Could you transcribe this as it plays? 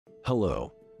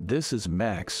Hello, this is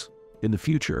Max. In the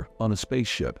future, on a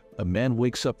spaceship, a man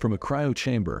wakes up from a cryo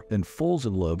chamber and falls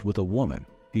in love with a woman.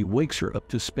 He wakes her up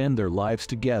to spend their lives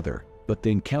together, but they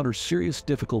encounter serious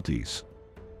difficulties.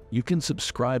 You can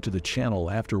subscribe to the channel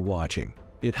after watching.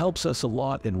 It helps us a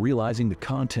lot in realizing the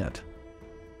content.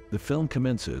 The film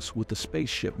commences with the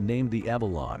spaceship named the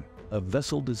Avalon, a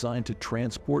vessel designed to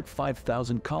transport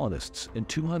 5,000 colonists and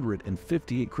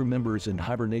 258 crew members in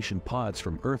hibernation pods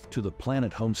from Earth to the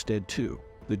planet Homestead 2.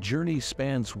 The journey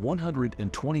spans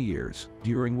 120 years,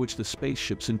 during which the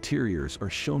spaceship's interiors are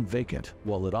shown vacant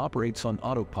while it operates on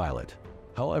autopilot.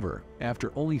 However,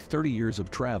 after only 30 years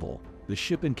of travel, the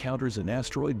ship encounters an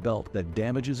asteroid belt that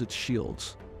damages its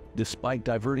shields. Despite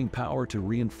diverting power to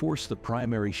reinforce the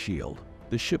primary shield,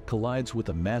 the ship collides with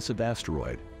a massive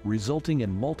asteroid, resulting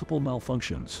in multiple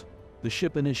malfunctions. The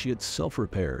ship initiates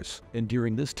self-repairs, and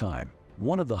during this time,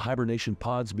 one of the hibernation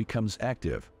pods becomes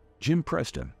active. Jim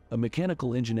Preston, a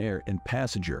mechanical engineer and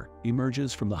passenger,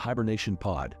 emerges from the hibernation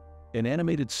pod. An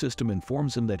animated system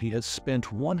informs him that he has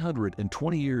spent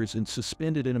 120 years in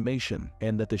suspended animation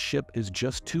and that the ship is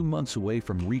just 2 months away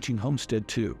from reaching Homestead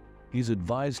 2. He's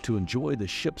advised to enjoy the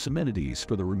ship's amenities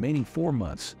for the remaining 4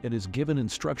 months and is given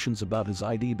instructions about his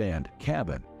ID band,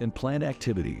 cabin, and planned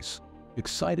activities.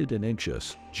 Excited and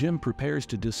anxious, Jim prepares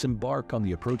to disembark on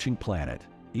the approaching planet,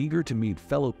 eager to meet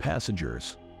fellow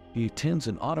passengers. He attends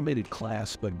an automated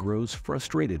class but grows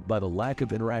frustrated by the lack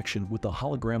of interaction with the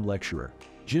hologram lecturer.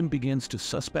 Jim begins to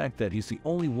suspect that he's the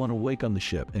only one awake on the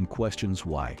ship and questions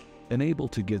why. Unable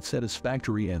to get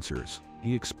satisfactory answers,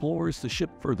 he explores the ship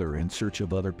further in search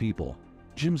of other people.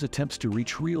 Jim's attempts to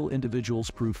reach real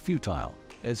individuals prove futile,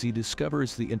 as he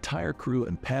discovers the entire crew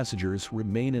and passengers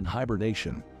remain in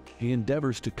hibernation. He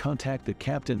endeavors to contact the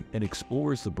captain and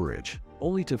explores the bridge,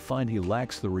 only to find he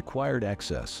lacks the required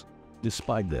access.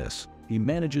 Despite this, he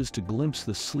manages to glimpse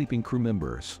the sleeping crew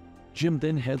members. Jim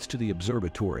then heads to the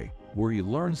observatory, where he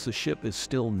learns the ship is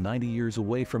still 90 years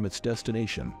away from its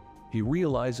destination. He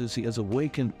realizes he has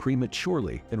awakened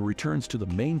prematurely and returns to the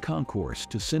main concourse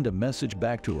to send a message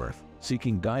back to Earth,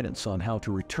 seeking guidance on how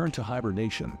to return to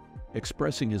hibernation.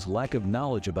 Expressing his lack of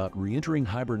knowledge about re-entering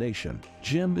hibernation,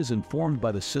 Jim is informed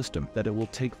by the system that it will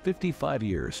take 55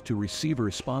 years to receive a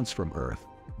response from Earth.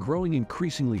 Growing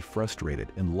increasingly frustrated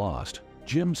and lost,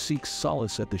 Jim seeks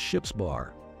solace at the ship's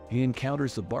bar. He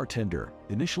encounters the bartender,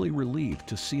 initially relieved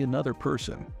to see another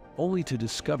person, only to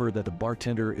discover that the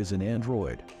bartender is an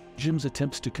android. Jim's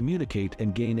attempts to communicate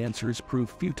and gain answers prove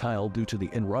futile due to the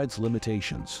android's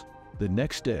limitations. The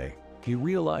next day, he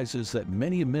realizes that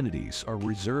many amenities are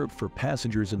reserved for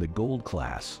passengers in the gold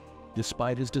class.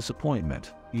 Despite his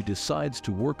disappointment, he decides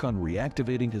to work on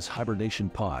reactivating his hibernation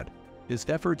pod. His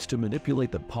efforts to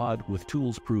manipulate the pod with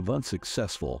tools prove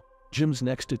unsuccessful. Jim's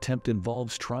next attempt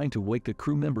involves trying to wake the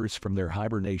crew members from their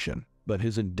hibernation, but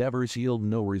his endeavors yield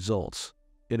no results.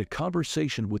 In a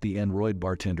conversation with the android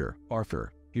bartender,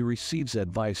 Arthur, he receives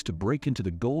advice to break into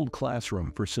the gold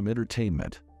classroom for some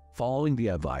entertainment. Following the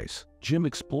advice, Jim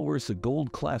explores the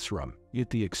gold classroom, yet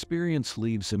the experience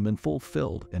leaves him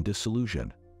unfulfilled and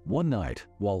disillusioned. One night,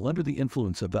 while under the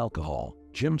influence of alcohol,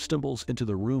 Jim stumbles into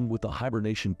the room with the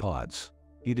hibernation pods.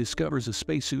 He discovers a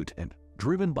spacesuit and,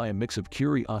 driven by a mix of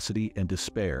curiosity and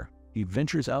despair, he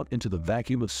ventures out into the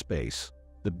vacuum of space.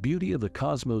 The beauty of the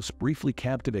cosmos briefly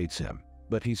captivates him,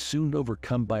 but he's soon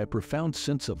overcome by a profound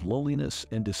sense of loneliness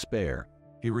and despair.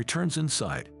 He returns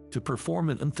inside to perform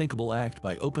an unthinkable act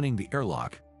by opening the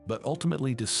airlock, but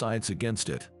ultimately decides against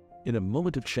it. In a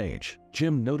moment of change,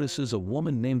 Jim notices a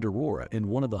woman named Aurora in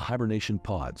one of the hibernation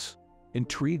pods.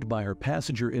 Intrigued by her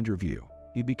passenger interview,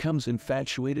 he becomes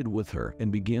infatuated with her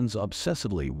and begins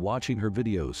obsessively watching her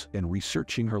videos and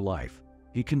researching her life.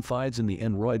 He confides in the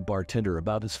android bartender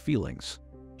about his feelings.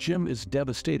 Jim is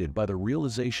devastated by the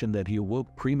realization that he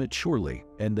awoke prematurely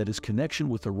and that his connection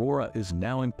with Aurora is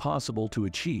now impossible to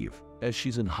achieve, as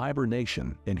she's in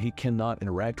hibernation and he cannot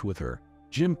interact with her.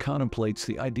 Jim contemplates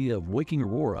the idea of waking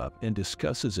Aurora up and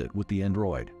discusses it with the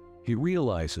android. He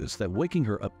realizes that waking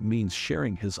her up means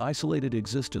sharing his isolated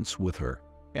existence with her.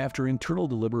 After internal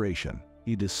deliberation,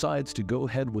 he decides to go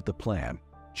ahead with the plan.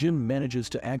 Jim manages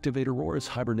to activate Aurora's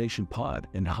hibernation pod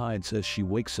and hides as she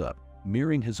wakes up,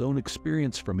 mirroring his own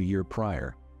experience from a year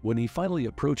prior. When he finally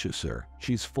approaches her,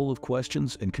 she's full of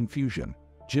questions and confusion.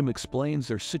 Jim explains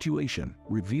their situation,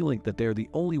 revealing that they're the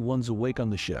only ones awake on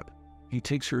the ship. He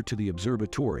takes her to the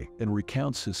observatory and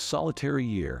recounts his solitary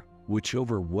year, which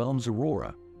overwhelms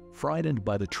Aurora. Frightened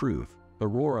by the truth,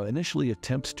 Aurora initially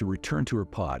attempts to return to her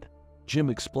pod. Jim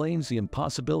explains the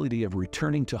impossibility of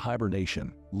returning to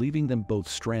hibernation, leaving them both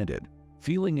stranded.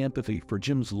 Feeling empathy for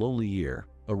Jim's lonely year,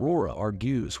 Aurora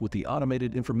argues with the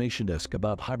automated information desk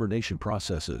about hibernation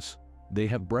processes. They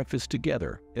have breakfast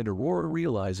together, and Aurora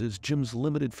realizes Jim's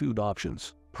limited food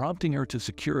options, prompting her to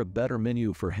secure a better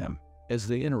menu for him. As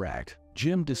they interact,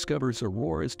 Jim discovers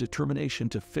Aurora's determination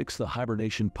to fix the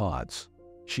hibernation pods.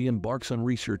 She embarks on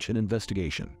research and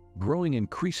investigation, growing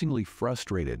increasingly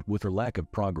frustrated with her lack of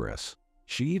progress.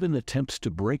 She even attempts to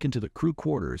break into the crew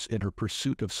quarters in her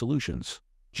pursuit of solutions.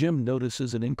 Jim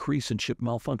notices an increase in ship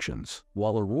malfunctions,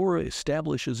 while Aurora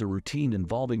establishes a routine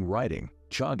involving riding,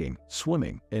 jogging,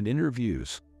 swimming, and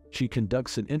interviews. She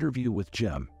conducts an interview with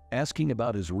Jim, asking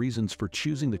about his reasons for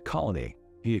choosing the colony.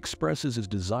 He expresses his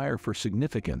desire for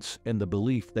significance and the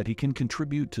belief that he can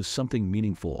contribute to something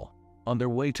meaningful. On their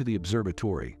way to the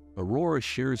observatory, Aurora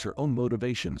shares her own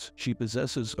motivations. She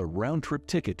possesses a round-trip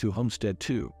ticket to Homestead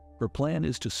 2. Her plan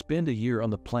is to spend a year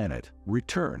on the planet,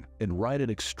 return, and write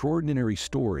an extraordinary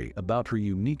story about her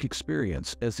unique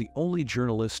experience as the only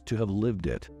journalist to have lived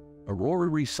it. Aurora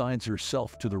resigns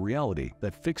herself to the reality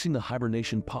that fixing the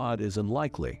hibernation pod is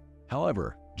unlikely.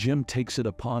 However, Jim takes it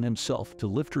upon himself to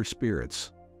lift her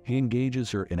spirits. He engages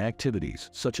her in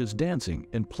activities such as dancing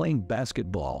and playing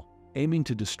basketball, aiming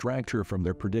to distract her from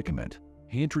their predicament.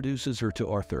 He introduces her to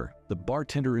Arthur, the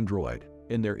bartender android,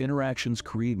 and their interactions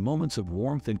create moments of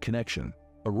warmth and connection.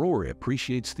 Aurora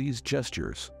appreciates these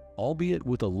gestures, albeit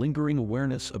with a lingering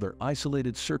awareness of their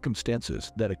isolated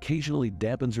circumstances that occasionally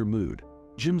dampens her mood.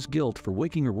 Jim's guilt for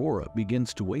waking Aurora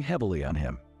begins to weigh heavily on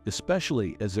him,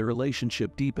 especially as their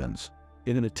relationship deepens.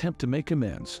 In an attempt to make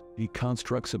amends, he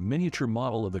constructs a miniature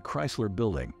model of the Chrysler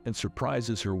building and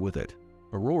surprises her with it.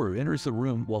 Aurora enters the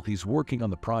room while he's working on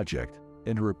the project,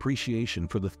 and her appreciation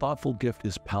for the thoughtful gift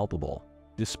is palpable.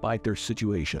 Despite their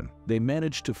situation, they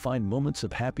manage to find moments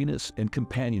of happiness and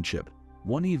companionship.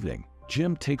 One evening,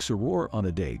 Jim takes Aurora on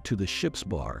a date to the ship's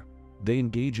bar. They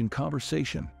engage in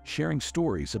conversation, sharing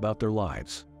stories about their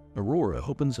lives. Aurora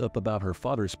opens up about her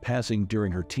father's passing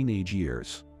during her teenage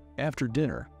years. After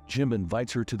dinner, Jim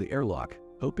invites her to the airlock,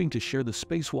 hoping to share the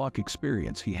spacewalk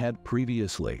experience he had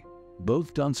previously.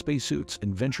 Both don spacesuits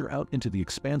and venture out into the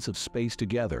expanse of space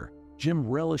together. Jim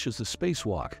relishes the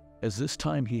spacewalk, as this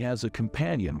time he has a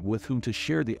companion with whom to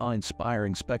share the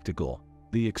awe-inspiring spectacle.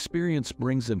 The experience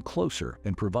brings them closer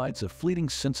and provides a fleeting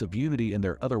sense of unity in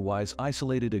their otherwise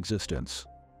isolated existence.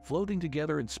 Floating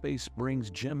together in space brings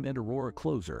Jim and Aurora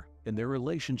closer, and their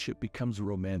relationship becomes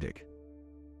romantic.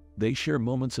 They share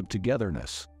moments of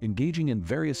togetherness, engaging in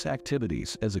various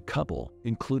activities as a couple,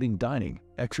 including dining,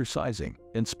 exercising,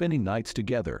 and spending nights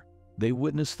together. They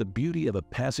witness the beauty of a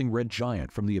passing red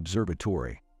giant from the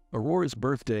observatory. Aurora's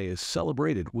birthday is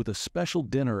celebrated with a special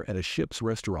dinner at a ship's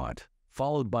restaurant,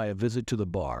 followed by a visit to the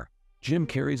bar. Jim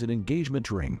carries an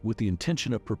engagement ring with the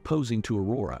intention of proposing to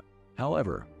Aurora.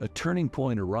 However, a turning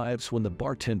point arrives when the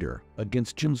bartender,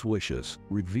 against Jim's wishes,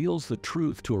 reveals the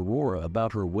truth to Aurora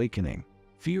about her awakening.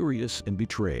 Furious and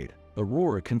betrayed,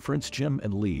 Aurora confronts Jim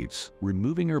and leaves,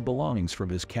 removing her belongings from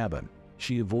his cabin.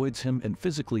 She avoids him and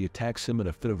physically attacks him in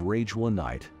a fit of rage one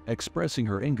night, expressing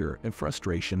her anger and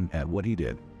frustration at what he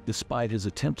did. Despite his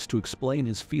attempts to explain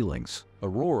his feelings,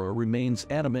 Aurora remains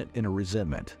adamant in her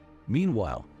resentment.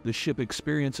 Meanwhile, the ship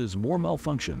experiences more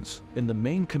malfunctions, and the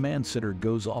main command center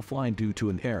goes offline due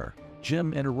to an error.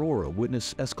 Jim and Aurora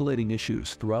witness escalating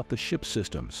issues throughout the ship's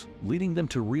systems, leading them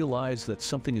to realize that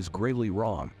something is gravely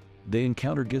wrong. They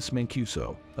encounter Gus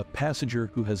Mancuso, a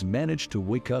passenger who has managed to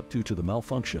wake up due to the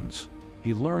malfunctions.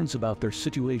 He learns about their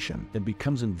situation and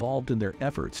becomes involved in their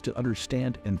efforts to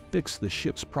understand and fix the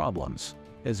ship's problems.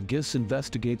 As Gus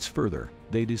investigates further,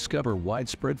 they discover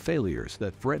widespread failures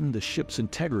that threaten the ship's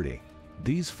integrity.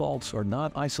 These faults are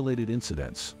not isolated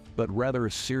incidents, but rather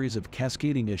a series of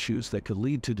cascading issues that could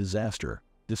lead to disaster.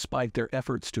 Despite their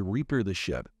efforts to repair the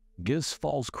ship, Gus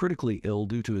falls critically ill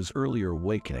due to his earlier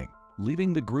awakening,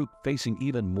 leaving the group facing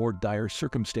even more dire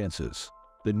circumstances.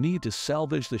 The need to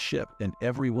salvage the ship and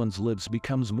everyone's lives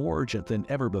becomes more urgent than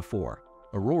ever before.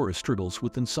 Aurora struggles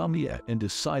with insomnia and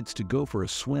decides to go for a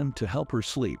swim to help her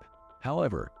sleep.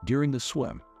 However, during the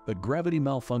swim, a gravity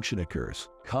malfunction occurs,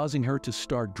 causing her to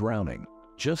start drowning.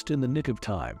 Just in the nick of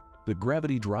time, the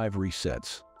gravity drive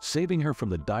resets, saving her from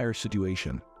the dire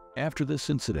situation. After this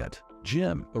incident,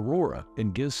 Jim, Aurora,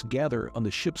 and Gus gather on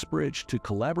the ship's bridge to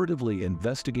collaboratively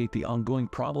investigate the ongoing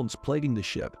problems plaguing the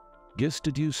ship. Gus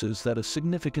deduces that a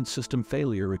significant system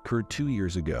failure occurred 2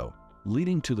 years ago,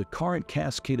 leading to the current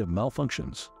cascade of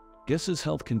malfunctions. Gus's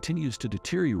health continues to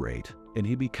deteriorate, and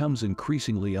he becomes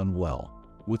increasingly unwell.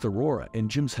 With Aurora and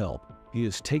Jim's help, he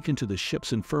is taken to the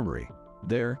ship's infirmary.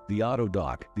 There, the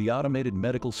Autodoc, the automated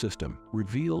medical system,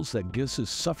 reveals that Gus is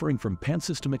suffering from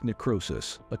pansystemic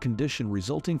necrosis, a condition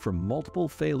resulting from multiple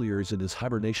failures in his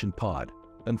hibernation pod.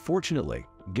 Unfortunately,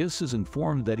 Gus is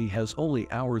informed that he has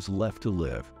only hours left to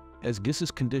live. As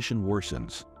Gus's condition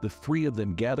worsens, the three of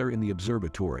them gather in the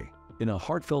observatory. In a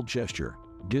heartfelt gesture,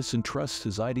 Gus entrusts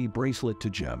his ID bracelet to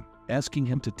Jim, asking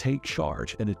him to take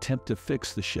charge and attempt to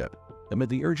fix the ship. Amid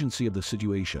the urgency of the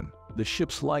situation, the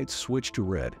ship's lights switch to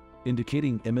red,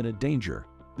 indicating imminent danger.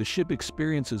 The ship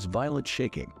experiences violent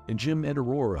shaking, and Jim and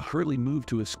Aurora hurriedly move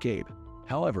to escape.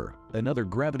 However, another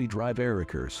gravity drive error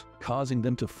occurs, causing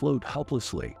them to float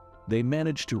helplessly. They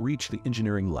manage to reach the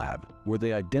engineering lab, where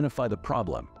they identify the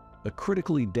problem: a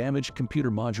critically damaged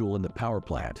computer module in the power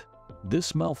plant.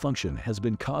 This malfunction has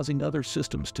been causing other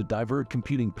systems to divert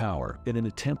computing power in an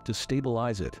attempt to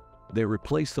stabilize it. They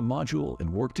replace the module and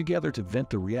work together to vent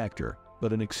the reactor,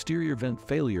 but an exterior vent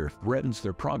failure threatens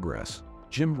their progress.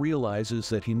 Jim realizes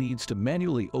that he needs to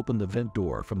manually open the vent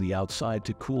door from the outside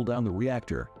to cool down the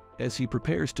reactor. As he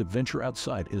prepares to venture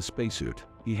outside in a spacesuit,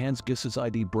 he hands Gus's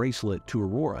ID bracelet to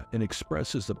Aurora and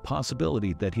expresses the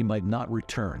possibility that he might not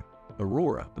return.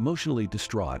 Aurora, emotionally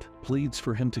distraught, pleads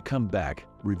for him to come back,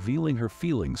 revealing her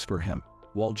feelings for him.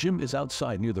 While Jim is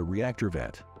outside near the reactor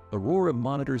vent, Aurora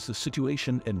monitors the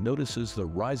situation and notices the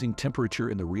rising temperature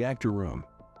in the reactor room.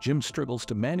 Jim struggles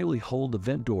to manually hold the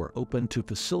vent door open to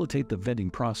facilitate the venting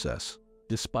process.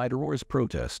 Despite Aurora's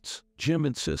protests, Jim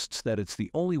insists that it's the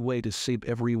only way to save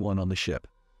everyone on the ship.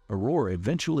 Aurora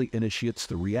eventually initiates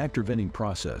the reactor venting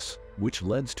process, which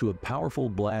leads to a powerful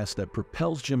blast that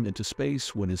propels Jim into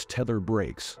space when his tether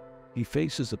breaks. He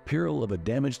faces the peril of a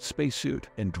damaged spacesuit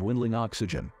and dwindling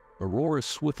oxygen. Aurora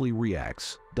swiftly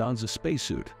reacts, dons a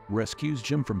spacesuit, rescues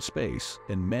Jim from space,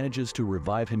 and manages to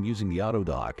revive him using the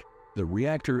Autodoc. The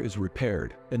reactor is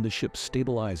repaired, and the ship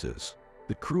stabilizes.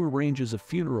 The crew arranges a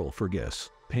funeral for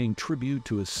Gus, paying tribute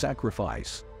to his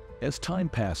sacrifice. As time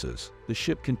passes, the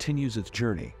ship continues its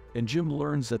journey, and Jim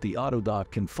learns that the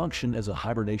Autodoc can function as a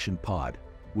hibernation pod.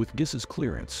 With Gus's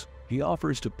clearance, he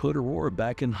offers to put Aurora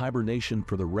back in hibernation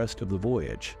for the rest of the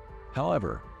voyage.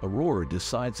 However, Aurora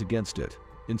decides against it.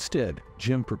 Instead,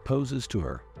 Jim proposes to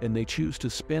her, and they choose to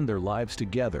spend their lives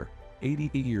together.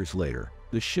 88 years later,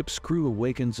 the ship's crew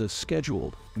awakens as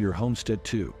scheduled near Homestead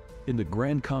 2. In the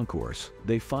Grand Concourse,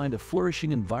 they find a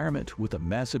flourishing environment with a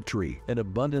massive tree and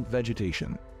abundant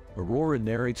vegetation. Aurora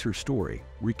narrates her story,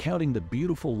 recounting the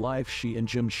beautiful life she and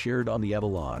Jim shared on the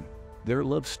Avalon. Their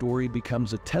love story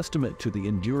becomes a testament to the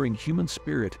enduring human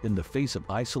spirit in the face of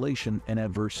isolation and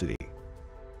adversity.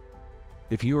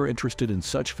 If you are interested in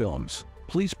such films,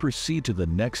 please proceed to the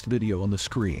next video on the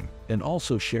screen, and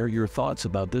also share your thoughts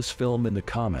about this film in the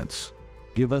comments.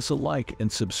 Give us a like and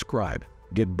subscribe.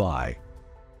 Goodbye.